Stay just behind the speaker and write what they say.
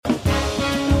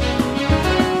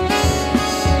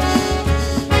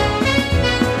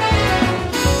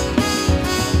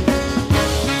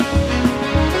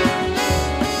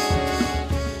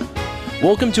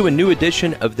Welcome to a new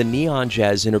edition of the Neon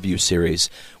Jazz interview series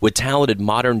with talented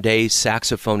modern-day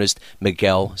saxophonist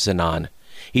Miguel Zenon.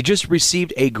 He just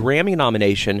received a Grammy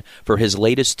nomination for his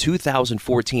latest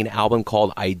 2014 album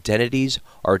called Identities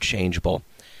Are Changeable.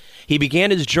 He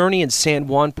began his journey in San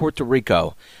Juan, Puerto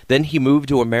Rico. Then he moved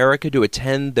to America to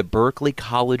attend the Berklee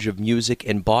College of Music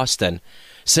in Boston.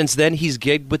 Since then, he's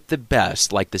gigged with the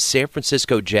best, like the San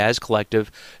Francisco Jazz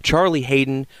Collective, Charlie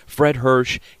Haydn, Fred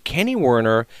Hirsch, Kenny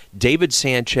Werner, David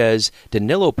Sanchez,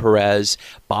 Danilo Perez,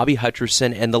 Bobby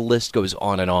Hutcherson, and the list goes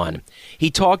on and on. He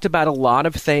talked about a lot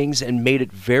of things and made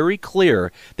it very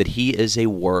clear that he is a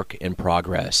work in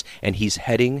progress, and he's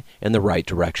heading in the right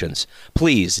directions.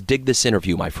 Please dig this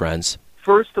interview, my friends.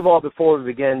 First of all, before we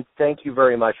begin, thank you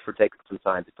very much for taking some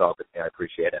time to talk with me. I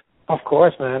appreciate it. Of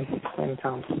course, man.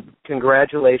 Anytime.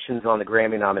 Congratulations on the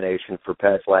Grammy nomination for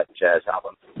Best Latin Jazz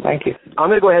Album. Thank you. I'm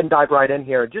going to go ahead and dive right in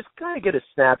here and just kind of get a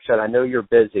snapshot. I know you're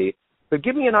busy, but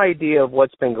give me an idea of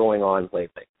what's been going on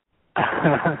lately.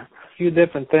 A few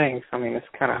different things. I mean, it's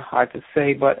kind of hard to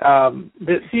say, but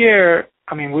this year,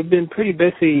 I mean, we've been pretty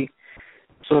busy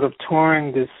sort of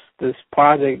touring this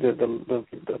project,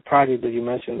 the project that you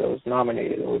mentioned that was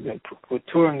nominated. We're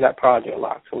touring that project a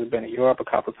lot. So we've been in Europe a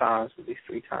couple of times, at least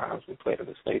 3 times. We played in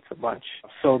the States a bunch.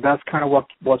 So that's kind of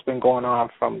what's been going on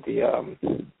from the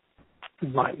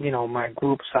my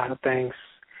group side of things.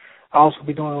 I'll also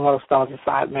be doing a lot of stuff as a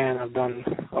sideman. I've done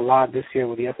a lot this year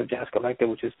with the SF Jazz Collective,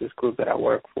 which is this group that I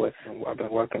work with and I've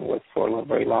been working with for a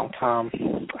very long time.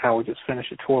 We just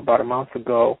finished a tour about a month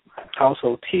ago. I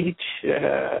also teach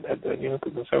at the Union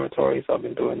Conservatory, so I've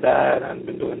been doing that and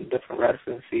been doing different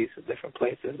residencies at different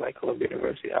places like Columbia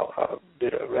University. I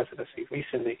did a residency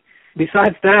recently.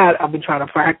 Besides that, I've been trying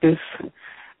to practice.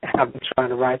 I've been trying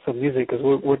to write some music because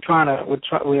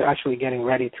we're actually getting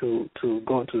ready to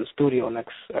go into the studio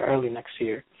early next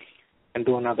year and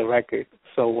do another record.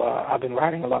 So I've been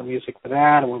writing a lot of music for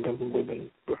that, and we've been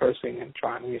rehearsing and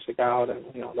trying music out, and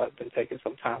that's been taking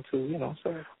some time too. So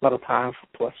a lot of time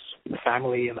plus the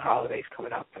family and the holidays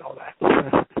coming up and all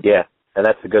that. Yeah, and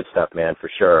that's the good stuff, man, for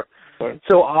sure.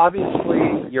 So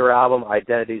obviously your album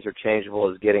Identities Are Changeable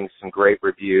is getting some great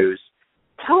reviews.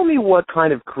 Tell me what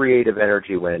kind of creative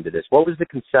energy went into this. What was the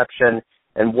conception,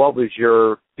 and what was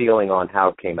your feeling on how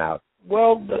it came out?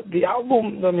 Well, the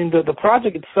album, I mean, the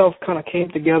project itself kind of came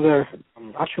together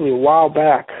actually a while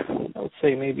back. I would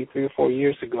say maybe 3 or 4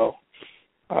 years ago.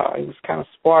 It was kind of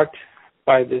sparked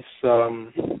by this, a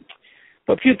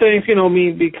few things,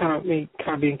 me kind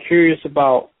of being curious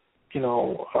about,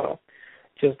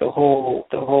 just the whole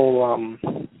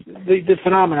the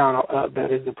phenomenon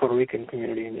that is the Puerto Rican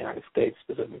community in the United States,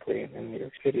 specifically in New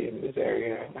York City, in this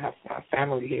area. I have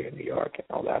family here in New York and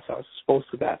all that, so I was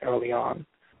exposed to that early on.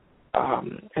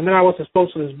 And then I was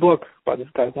exposed to this book by this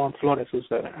guy, Juan Flores, who's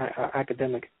an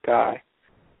academic guy,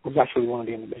 who's actually one of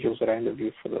the individuals that I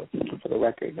interviewed for the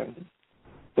record. And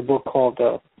the book called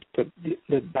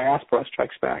The Diaspora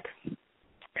Strikes Back.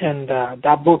 And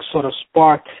that book sort of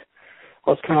sparked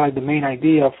was kind of like the main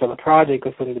idea for the project,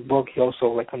 because in the book he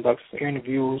also conducts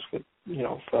interviews with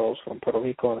fellows from Puerto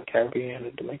Rico and the Caribbean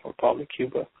and Dominican Republic,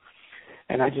 Cuba,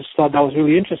 and I just thought that was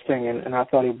really interesting, and I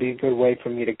thought it would be a good way for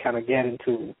me to kind of get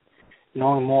into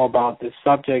knowing more about this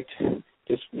subject,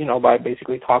 just by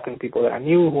basically talking to people that I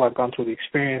knew who had gone through the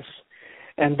experience.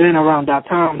 And then around that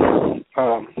time,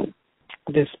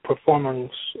 this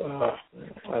performance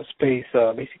space,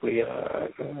 basically,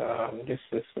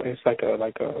 it's like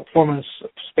a performance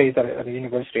space at the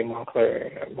University of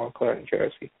Montclair, New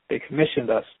Jersey. They commissioned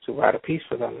us to write a piece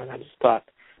for them, and I just thought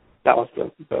that was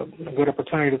a good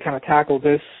opportunity to kind of tackle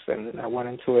this, and I went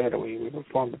into it, and we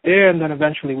performed it there, and then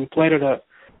eventually we played it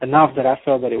enough that I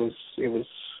felt that it was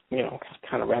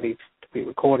kind of ready to be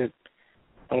recorded.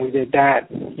 And we did that.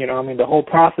 The whole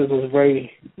process was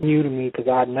very new to me because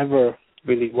I had never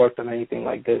really worked on anything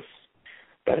like this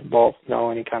that involved,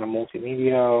 any kind of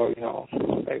multimedia or,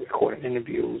 like recording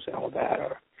interviews and all that,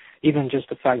 or even just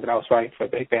the fact that I was writing for a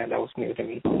big band that was new to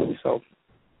me. So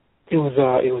it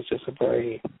was just a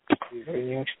very, very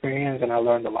new experience, and I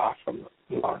learned a lot from it.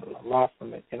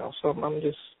 So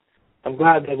I'm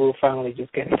glad that we're finally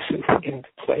just getting to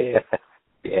play it.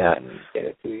 Yeah. And get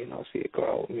it to, see it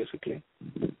grow musically.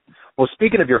 Well,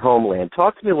 speaking of your homeland,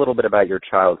 talk to me a little bit about your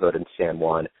childhood in San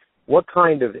Juan. What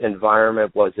kind of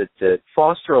environment was it to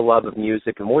foster a love of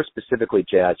music, and more specifically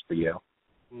jazz, for you?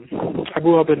 I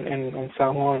grew up in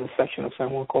San Juan, in a section of San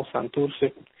Juan called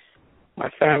Santurce. My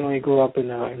family grew up in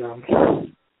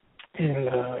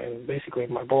basically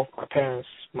both my parents,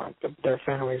 their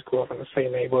families grew up in the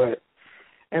same neighborhood.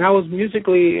 And I was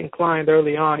musically inclined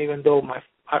early on, even though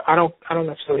I don't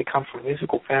necessarily come from a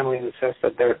musical family in the sense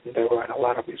that there weren't a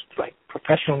lot of these like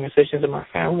professional musicians in my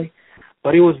family,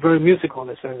 but it was very musical in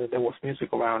the sense that there was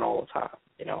music around all the time.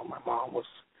 You know, my mom was,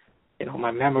 you know,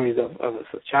 my memories of as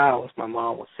a child was my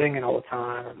mom was singing all the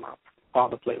time, and my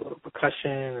father played a little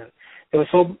percussion, and there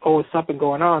was always something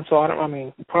going on. So I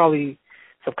mean, probably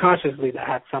subconsciously that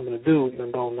had something to do,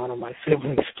 even though none of my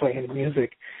siblings play any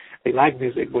music. They like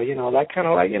music, but, you know, that kind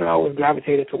of like, you know, I was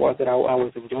gravitated towards it. I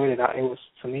was enjoying it. It was,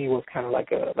 to me, it was kind of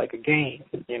like a game,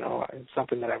 you know, and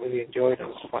something that I really enjoyed and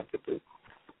was fun to do.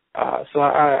 So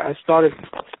I started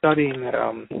studying at,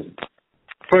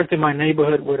 first in my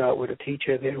neighborhood with a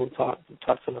teacher there who taught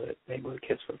some of the neighborhood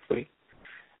kids for free.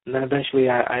 And then eventually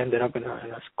I ended up in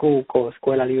a school called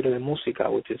Escuela Libre de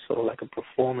Música, which is sort of like a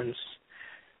performance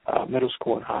middle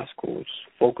school and high school, which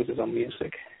focuses on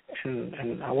music.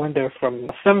 And I went there from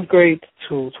 7th grade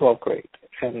to 12th grade.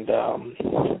 And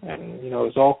you know,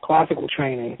 it was all classical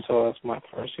training, so that's my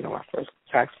first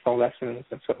saxophone lessons,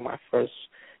 and sort of my first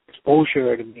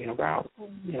exposure to being around,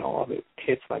 you know, all the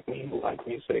kids like me who like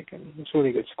music. And it's a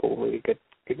really good school, really good,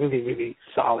 really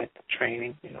solid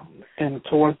training, you know. And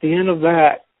towards the end of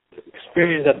that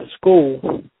experience at the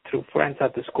school, through friends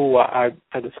at the school, I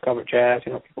discovered jazz.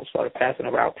 You know, people started passing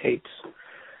around tapes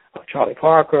of Charlie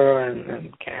Parker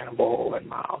and Cannonball and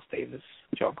Miles Davis,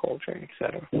 John Coltrane,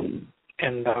 etc.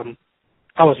 And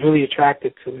I was really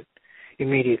attracted to it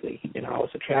immediately. You know, I was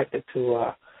attracted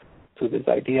to this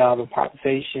idea of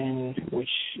improvisation, which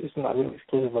is not really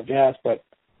exclusive of jazz, but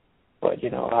you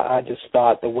know, I just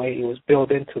thought the way it was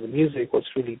built into the music was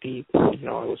really deep. You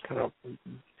know, it was kind of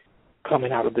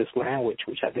coming out of this language,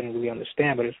 which I didn't really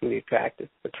understand, but it's really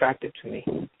attractive to me.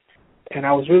 And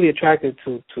I was really attracted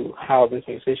to how these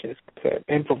musicians could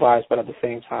improvise, but at the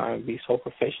same time be so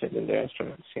proficient in their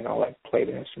instruments, you know, like play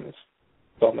the instruments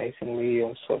so amazingly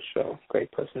and such a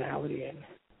great personality.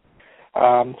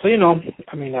 And so, you know,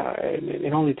 I mean,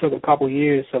 it only took a couple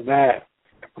years of that,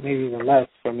 or maybe even less,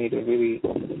 for me to really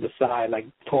decide, like,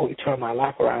 totally turn my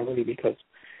life around, really, because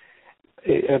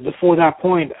before that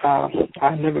point,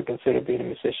 I never considered being a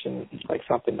musician like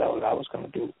something that I was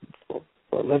going to do for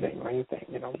a living or anything,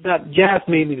 you know. That jazz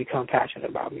made me become passionate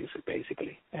about music,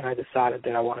 basically, and I decided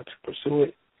that I wanted to pursue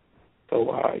it.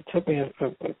 So it took me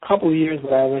a couple of years,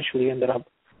 but I eventually ended up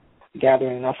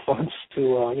gathering enough funds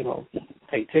to, you know,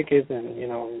 pay tickets and, you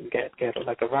know, get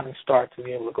like a running start to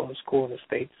be able to go to school in the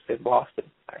States, in Boston,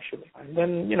 actually. And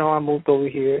then, you know, I moved over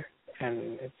here,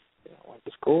 and it's, you know, went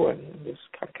to school and just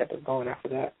kind of kept it going after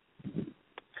that.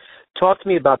 Talk to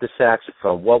me about the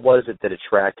saxophone. What was it that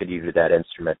attracted you to that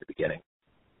instrument at the beginning?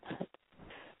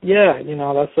 Yeah, you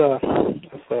know, that's a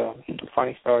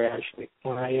funny story, actually.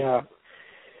 When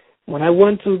I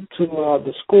went to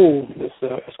the school, this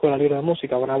Escuela Libre de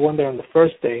Música, when I went there on the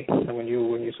first day, and when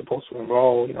you're supposed to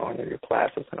enroll, you know, in your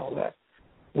classes and all that,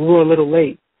 we were a little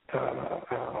late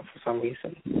for some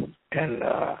reason, and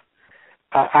I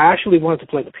actually wanted to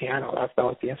play the piano. That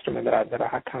was the instrument that I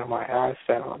had kind of my eyes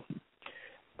set on.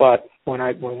 But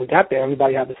when we got there,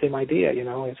 everybody had the same idea. You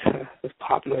know, it's a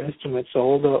popular instrument, so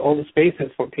all the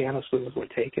spaces for piano students were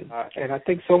taken. And I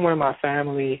think somewhere in my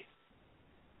family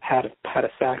had a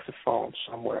saxophone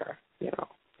somewhere, you know,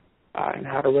 and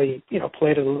had already, you know,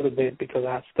 played it a little bit because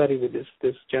I had studied with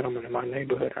this gentleman in my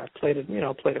neighborhood. I played it, you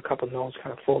know, played a couple of notes,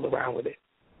 kind of fooled around with it.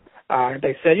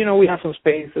 They said, you know, we have some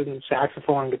space in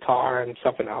saxophone and guitar and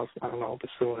something else, I don't know,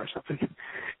 bassoon or something.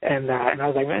 And I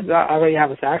was like, man, I already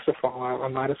have a saxophone. I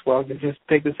might as well just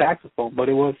take the saxophone. But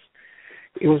it was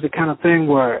the kind of thing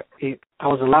where I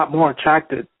was a lot more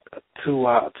attracted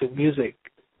to music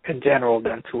in general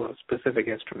than to a specific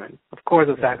instrument. Of course,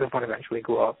 the saxophone eventually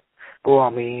grew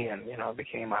on me and, you know,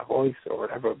 became my voice or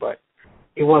whatever. But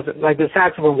it wasn't like the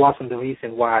saxophone wasn't the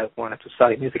reason why I wanted to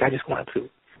study music. I just wanted to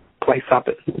play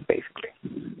something, basically.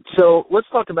 So let's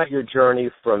talk about your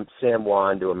journey from San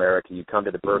Juan to America. You come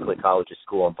to the Berkeley College of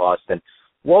School in Boston.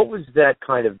 What was that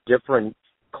kind of different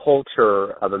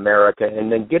culture of America,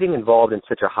 and then getting involved in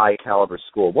such a high-caliber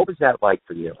school? What was that like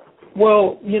for you?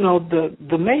 Well, you know,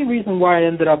 the main reason why I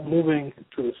ended up moving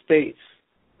to the States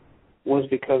was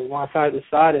because once I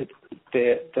decided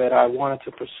that I wanted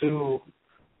to pursue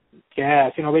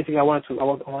jazz, you know, basically I wanted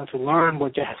to learn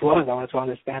what jazz was. I wanted to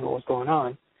understand what was going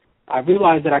on. I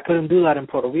realized that I couldn't do that in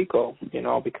Puerto Rico, you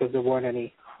know, because there weren't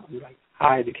any like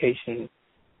high education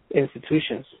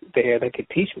institutions there that could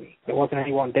teach me. There wasn't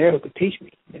anyone there who could teach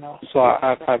me, you know. So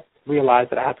I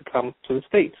realized that I had to come to the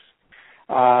States.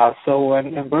 So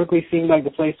Berkeley seemed like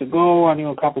the place to go. I knew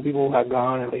a couple of people who had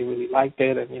gone and they really liked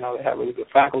it, and, you know, they had really good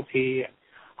faculty and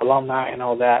alumni and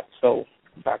all that. So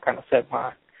I kind of set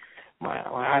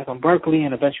eyes on Berkeley,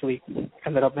 and eventually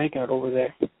ended up making it over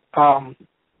there.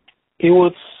 It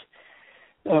was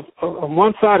on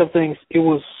one side of things, it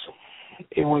was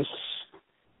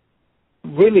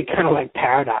really kind of like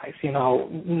paradise, you know.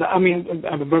 I mean,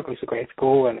 Berkeley's a great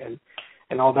school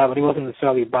and all that, but it wasn't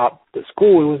necessarily about the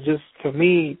school. It was just for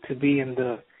me to be in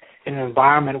an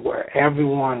environment where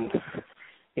everyone,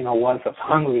 you know, was as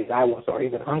hungry as I was, or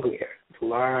even hungrier to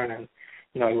learn. And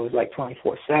you know, it was like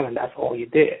 24/7. That's all you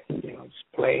did, you know,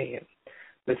 just play and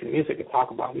listen to music and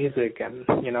talk about music, and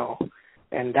you know,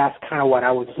 and that's kind of what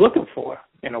I was looking for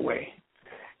in a way.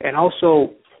 And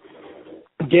also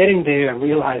getting there and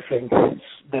realizing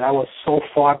that I was so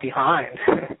far behind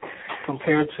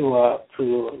compared to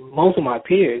most of my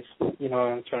peers, you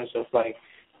know, in terms of like,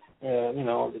 you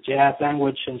know, the jazz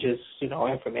language and just, you know,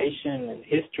 information and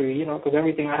history, you know, because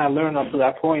everything I had learned up to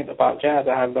that point about jazz,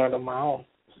 I had learned on my own.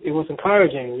 It was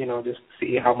encouraging, you know, just to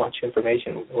see how much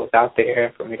information was out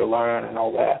there for me to learn and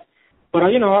all that. But,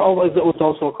 you know, it was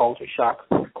also a culture shock,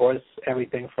 of course,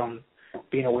 everything from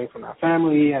being away from our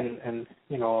family and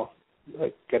you know,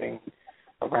 like getting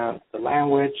around the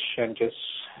language and just,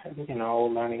 you know,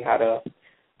 learning how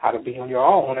to be on your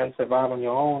own and survive on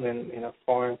your own in a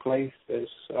foreign place is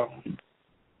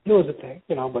it was a thing,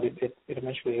 you know, but it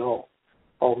eventually all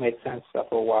made sense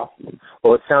after a while.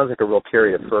 Well, it sounds like a real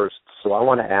period of firsts, so I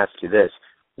want to ask you this.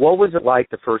 What was it like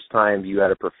the first time you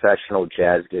had a professional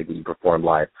jazz gig that you performed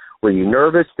live? Were you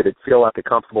nervous? Did it feel like a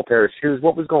comfortable pair of shoes?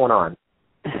 What was going on?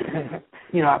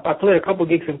 You know, I played a couple of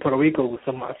gigs in Puerto Rico with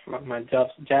some of my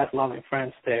jazz-loving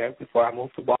friends there before I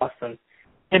moved to Boston.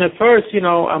 And at first, you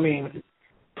know, I mean,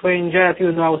 playing jazz,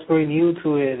 even though I was very new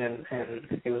to it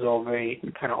and it was all very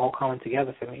kind of all coming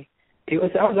together for me, I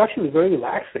was actually very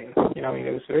relaxing. You know, I mean,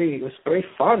 it was very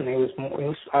fun. It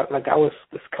was like I was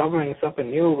discovering something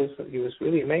new. It was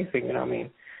really amazing. You know, I mean,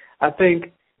 I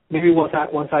think maybe once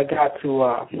I got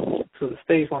to the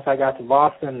States, once I got to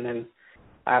Boston, and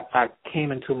I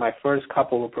came into my first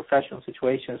couple of professional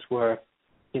situations where,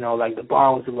 you know, like the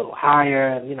bar was a little higher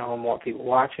and, you know, more people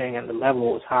watching and the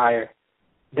level was higher.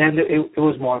 Then it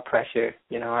was more pressure.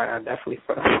 You know, I definitely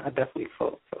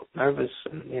felt nervous,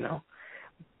 and, you know,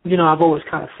 I've always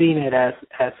kind of seen it as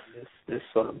this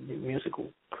sort of musical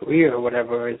career or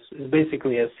whatever. It's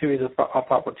basically a series of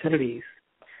opportunities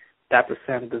that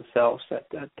present themselves at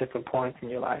different points in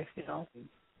your life, you know.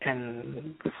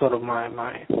 And sort of my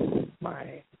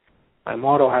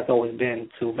motto has always been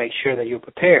to make sure that you're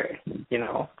prepared, you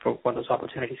know, for when those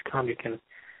opportunities come, you can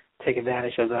take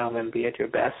advantage of them and be at your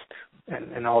best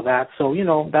and all that. So, you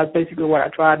know, that's basically what I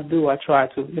tried to do. I tried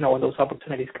to, you know, when those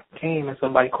opportunities came and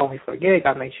somebody called me for a gig,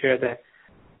 I made sure that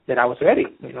I was ready,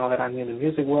 you know, that I knew the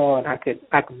music well and I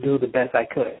could do the best I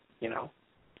could, you know.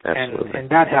 Absolutely. And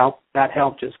that helped. That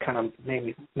helped just kind of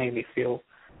made me feel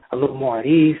a little more at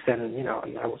ease, and you know,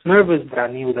 I was nervous, but I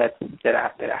knew that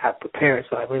I had prepared.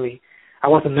 So I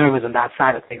wasn't nervous on that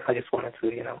side of things. I just wanted to,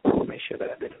 you know, make sure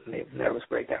that I didn't have nervous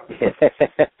breakdown.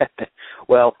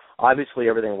 Well, obviously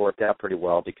everything worked out pretty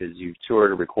well because you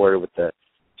toured and recorded with the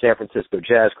San Francisco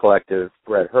Jazz Collective,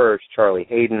 Brett Hirsch, Charlie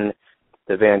Hayden,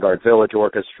 the Vanguard Village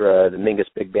Orchestra, the Mingus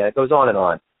Big Band. It goes on and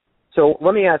on. So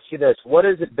let me ask you this. What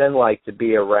has it been like to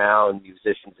be around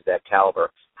musicians of that caliber?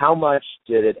 How much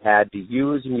did it add to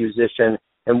you as a musician,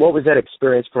 and what was that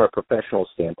experience from a professional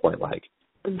standpoint like?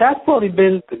 That's probably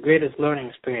been the greatest learning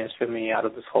experience for me out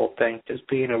of this whole thing, just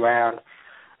being around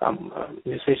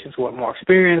musicians who are more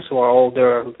experienced, who are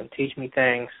older, who can teach me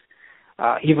things,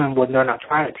 even when they're not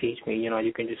trying to teach me. You know,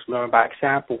 you can just learn by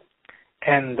example.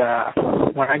 And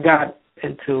when I got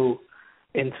into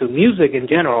music in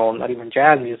general, not even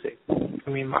jazz music, I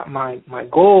mean, my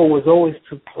goal was always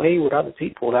to play with other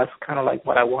people. That's kind of like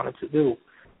what I wanted to do,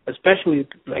 especially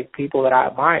like people that I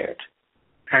admired.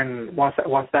 And once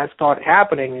that started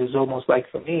happening, it was almost like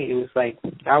for me, it was like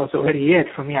that was already it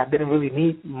for me. I didn't really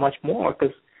need much more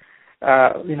because,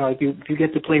 you know, if you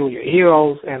get to play with your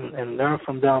heroes and learn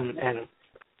from them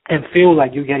and feel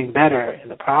like you're getting better in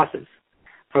the process,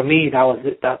 for me that was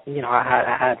it. That, you know,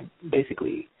 I had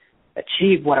basically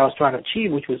achieved what I was trying to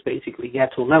achieve, which was basically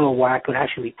get to a level where I could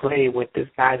actually play with this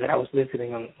guy that I was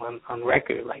listening on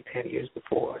record like 10 years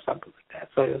before or something like that.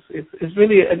 So it's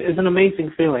really an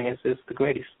amazing feeling. It's the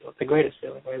greatest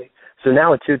feeling, really. So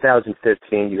now in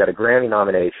 2015, you got a Grammy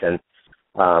nomination,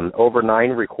 over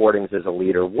 9 recordings as a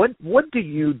leader. What do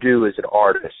you do as an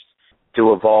artist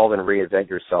to evolve and reinvent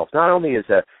yourself, not only as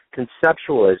a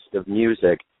conceptualist of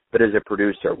music, but as a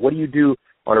producer? What do you do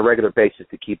on a regular basis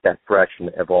to keep that fresh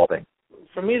and evolving?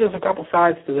 For me, there's a couple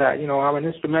sides to that. You know, I'm an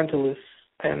instrumentalist,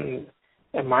 and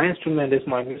my instrument is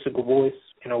my musical voice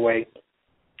in a way.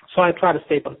 So I try to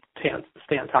stay on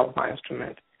top of my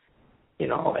instrument.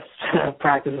 I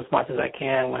practice as much as I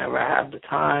can whenever I have the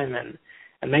time, and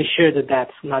make sure that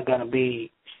that's not going to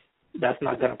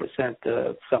present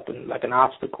something like an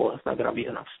obstacle. It's not going to be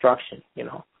an obstruction.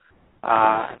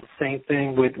 Same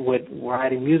thing with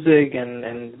writing music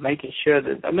and making sure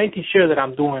that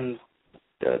I'm doing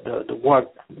the work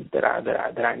that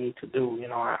I need to do.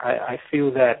 I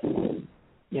feel that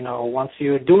once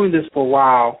you're doing this for a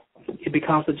while, it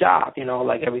becomes a job.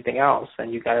 Like everything else,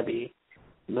 and you got to be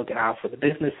looking out for the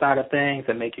business side of things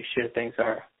and making sure things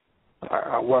are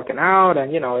working out.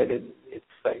 And it's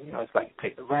like you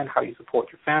pay the rent, how you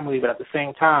support your family, but at the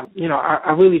same time,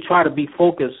 I really try to be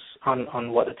focused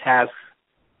on what the task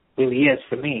really is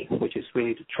for me, which is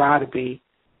really to try to be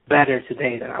better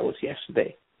today than I was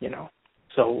yesterday.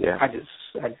 So yeah. I just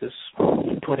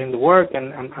put in the work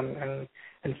and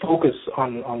focus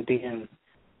on being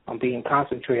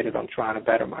concentrated on trying to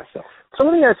better myself. So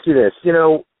let me ask you this.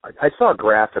 I saw a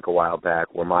graphic a while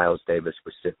back where Miles Davis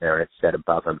was sitting there and it said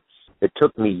above him, "It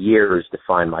took me years to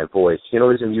find my voice."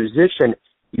 As a musician,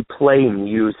 you play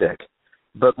music,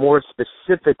 but more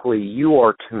specifically, you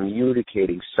are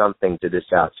communicating something to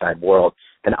this outside world.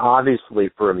 And obviously,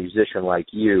 for a musician like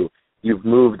you, you've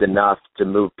moved enough to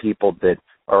move people that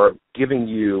are giving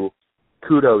you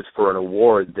kudos for an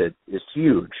award that is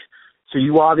huge. So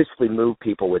you obviously move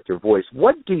people with your voice.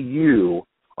 What do you,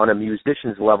 on a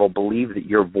musician's level, believe that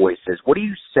your voice is? What are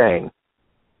you saying?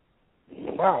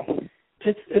 Wow.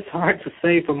 It's hard to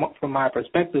say from my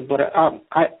perspective, but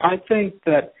I think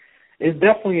that it's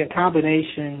definitely a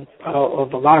combination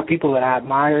of a lot of people that I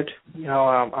admired. I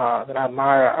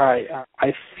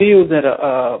feel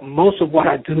that most of what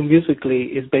I do musically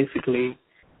is basically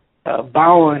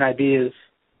borrowing ideas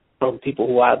from people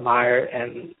who I admire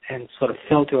and sort of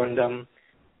filtering them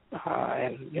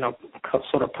and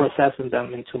sort of processing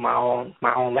them into my own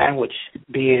language,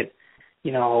 be it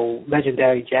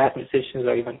legendary jazz musicians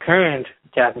or even current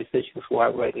jazz musicians who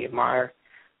I greatly admire,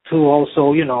 to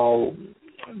also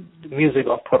the music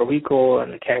of Puerto Rico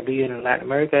and the Caribbean and Latin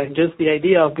America, and just the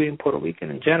idea of being Puerto Rican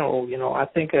in general. I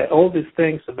think all these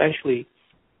things eventually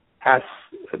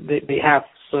they have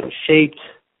sort of shaped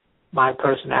my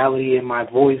personality and my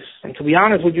voice. And to be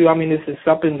honest with you, this is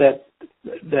something that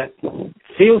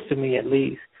feels to me, at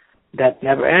least, that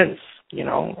never ends,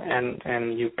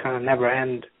 and you kind of never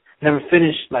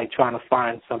finish, like trying to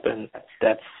find something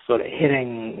that's sort of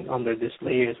hitting under these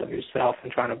layers of yourself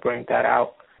and trying to bring that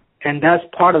out. And that's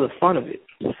part of the fun of it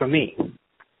for me,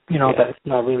 that it's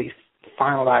not really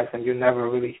finalized and you never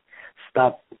really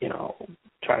stop,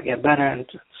 trying to get better and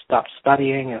stop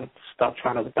studying and stop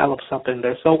trying to develop something.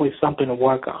 There's always something to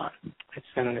work on. It's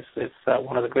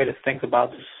one of the greatest things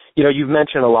about this. You've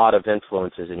mentioned a lot of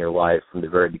influences in your life from the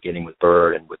very beginning with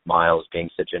Bird and with Miles being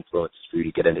such influences for you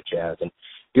to get into jazz. And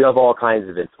you have all kinds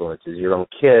of influences, your own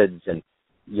kids and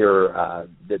your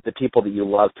the people that you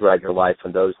love throughout your life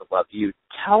and those that love you.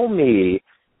 Tell me,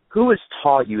 who has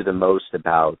taught you the most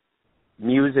about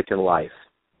music and life?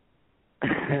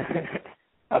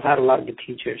 I've had a lot of good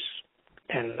teachers,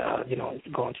 and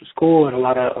going to school, and a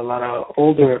lot of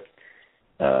older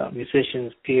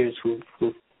musicians, peers who've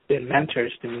been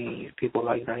mentors to me. People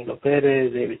like Danilo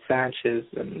Perez, David Sanchez,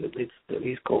 and the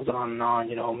list goes on and on.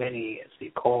 Many,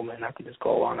 Steve Coleman. I could just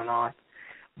go on and on.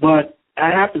 But I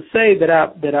have to say that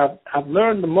I've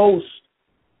learned the most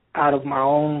out of my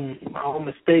own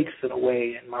mistakes in a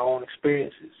way, and my own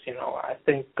experiences. I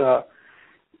think there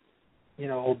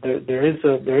is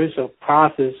a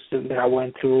process that I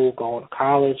went through going to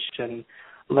college and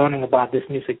learning about this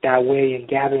music that way and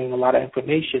gathering a lot of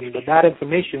information. But that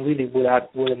information really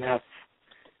wouldn't have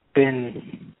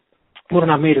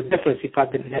made a difference if I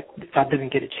didn't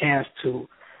get a chance to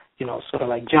sort of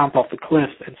like jump off the cliff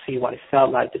and see what it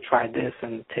felt like to try this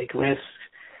and take risks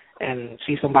and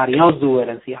see somebody else do it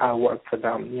and see how it worked for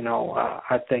them.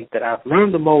 I think that I've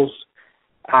learned the most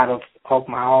out of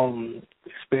my own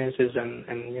experiences and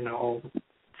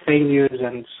failures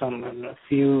and a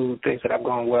few things that have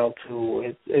gone well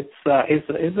too. It's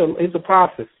a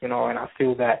process, and I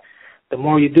feel that the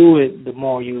more you do it, the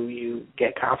more you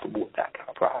get comfortable with that kind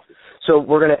of process. So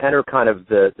we're going to enter kind of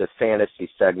the fantasy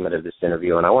segment of this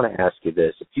interview, and I want to ask you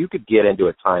this. If you could get into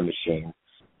a time machine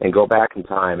and go back in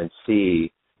time and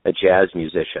see a jazz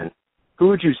musician, who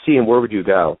would you see and where would you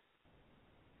go?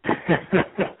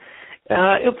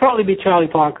 It'll probably be Charlie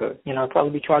Parker.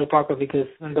 Because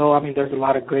though there's a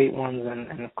lot of great ones,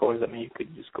 and of course you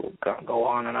could just go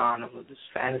on and on with this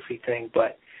fantasy thing,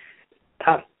 but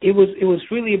it was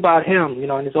really about him,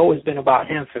 and it's always been about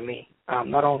him for me.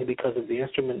 Not only because of the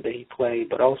instrument that he played,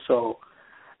 but also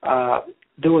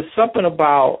there was something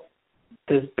about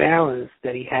this balance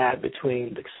that he had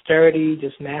between dexterity,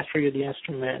 just mastery of the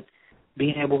instrument,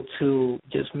 being able to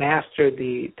just master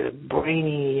the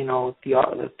brainy, you know,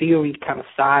 the theory kind of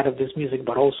side of this music,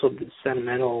 but also the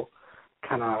sentimental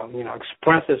kind of, you know,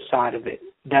 expressive side of it.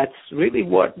 That's really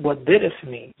what did it for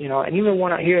me, you know. And even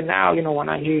when I hear it now, you know, when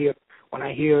I hear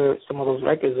some of those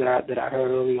records that I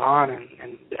heard early on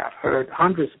and that I've heard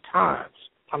hundreds of times,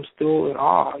 I'm still in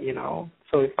awe, you know.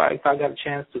 So if I got a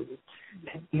chance to,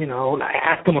 you know, like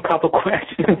ask him a couple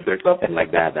questions or something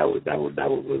like that, that would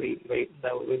really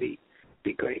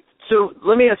be great. So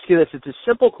let me ask you this. It's a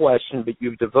simple question, but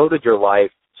you've devoted your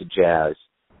life to jazz.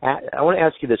 I want to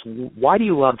ask you this. Why do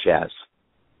you love jazz?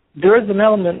 There is an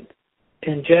element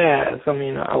in jazz. I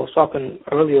mean, I was talking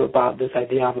earlier about this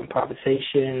idea of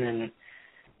improvisation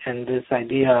and this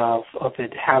idea of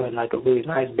it having like a really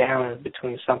nice balance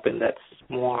between something that's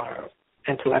more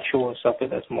intellectual and something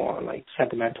that's more like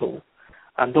sentimental.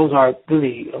 And those are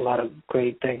really a lot of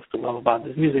great things to love about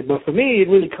this music. But for me, it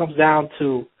really comes down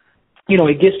to, you know,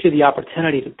 it gives you the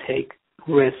opportunity to take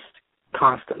risks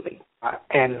constantly.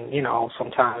 And, you know,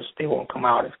 sometimes they won't come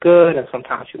out as good, and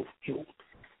sometimes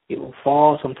you'll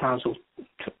fall, sometimes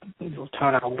it'll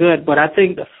turn out good. But I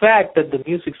think the fact that the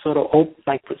music sort of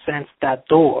presents that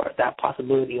door, that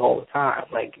possibility all the time,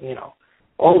 like, you know,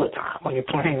 all the time. When you're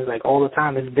playing, it's like all the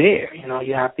time it's there. You know,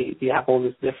 you have all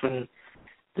these different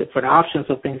options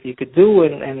of things you could do,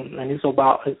 and it's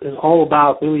all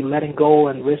about really letting go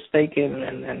and risk taking,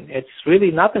 and it's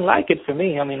really nothing like it for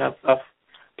me. I mean, I've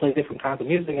played different kinds of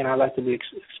music, and I like to be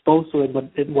exposed to it. But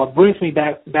what brings me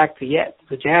back to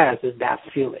jazz is that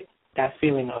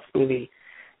feeling of really,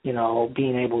 you know,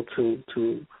 being able to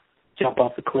jump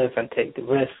off the cliff and take the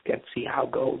risk and see how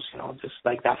it goes. You know, just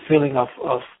like that feeling of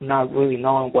not really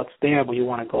knowing what's there, but you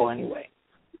want to go anyway.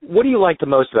 What do you like the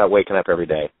most about waking up every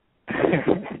day?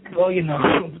 Well, you know,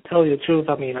 to tell you the truth,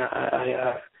 I mean,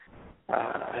 I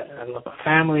love my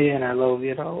family, and I love,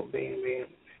 you know, being in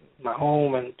my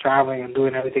home and traveling and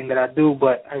doing everything that I do.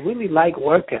 But I really like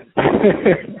working.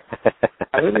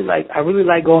 I really like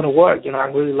going to work. You know, I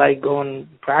really like going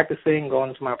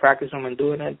to my practice room and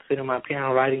doing it, sitting on my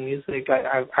piano, writing music.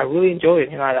 I really enjoy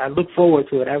it. You know, I look forward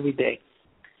to it every day.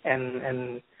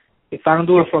 And if I don't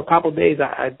do it for a couple of days,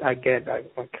 I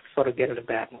sort of get in a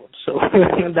bad mood. So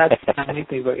that makes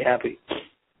me very happy.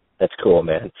 That's cool,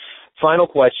 man. Final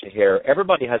question here.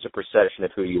 Everybody has a perception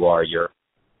of who you are. Your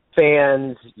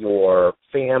fans, your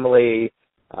family,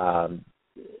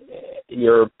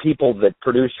 your people that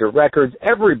produce your records,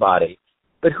 everybody.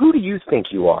 But who do you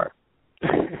think you are?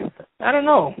 I don't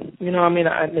know. You know, I mean,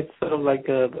 it's sort of like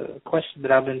the question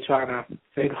that I've been trying to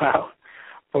figure out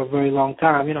for a very long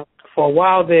time. You know, for a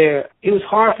while there, it was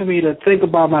hard for me to think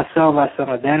about myself as an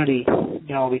identity,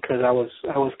 you know, because I was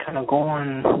kind of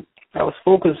I was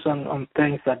focused on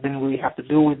things that didn't really have to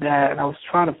do with that, and I was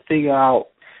trying to figure out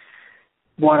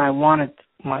what I wanted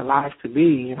my life to be,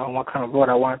 you know, what kind of road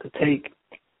I wanted to take.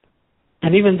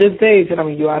 And even these days, you know, I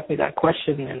mean, you asked me that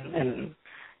question, and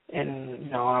you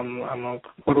know, I'm a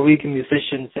Puerto Rican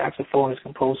musician, saxophonist,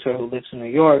 composer who lives in New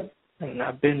York, and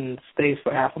I've been in the States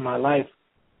for half of my life.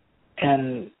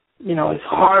 And, you know, it's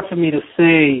hard for me to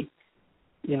say,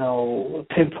 you know,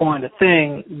 pinpoint a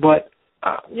thing, but,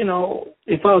 you know,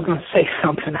 if I was going to say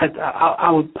something,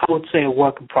 I would say a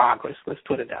work in progress. Let's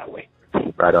put it that way.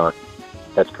 Right on.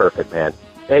 That's perfect, man.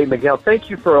 Hey, Miguel, thank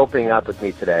you for opening up with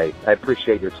me today. I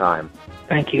appreciate your time.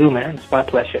 Thank you, man. It's my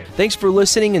pleasure. Thanks for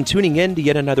listening and tuning in to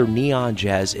yet another Neon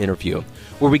Jazz interview,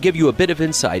 where we give you a bit of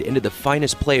insight into the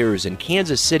finest players in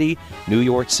Kansas City, New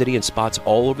York City, and spots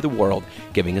all over the world,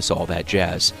 giving us all that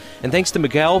jazz. And thanks to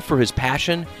Miguel for his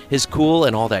passion, his cool,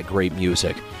 and all that great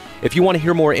music. If you want to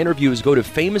hear more interviews, go to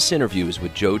Famous Interviews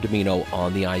with Joe Domino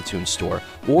on the iTunes Store,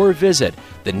 or visit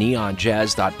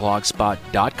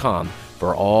theneonjazz.blogspot.com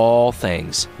for all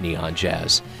things Neon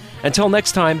Jazz. Until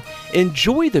next time,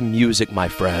 enjoy the music, my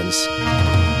friends.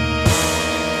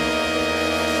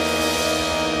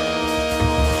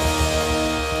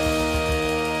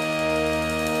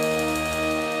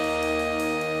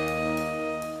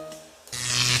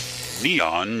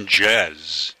 Neon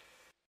Jazz.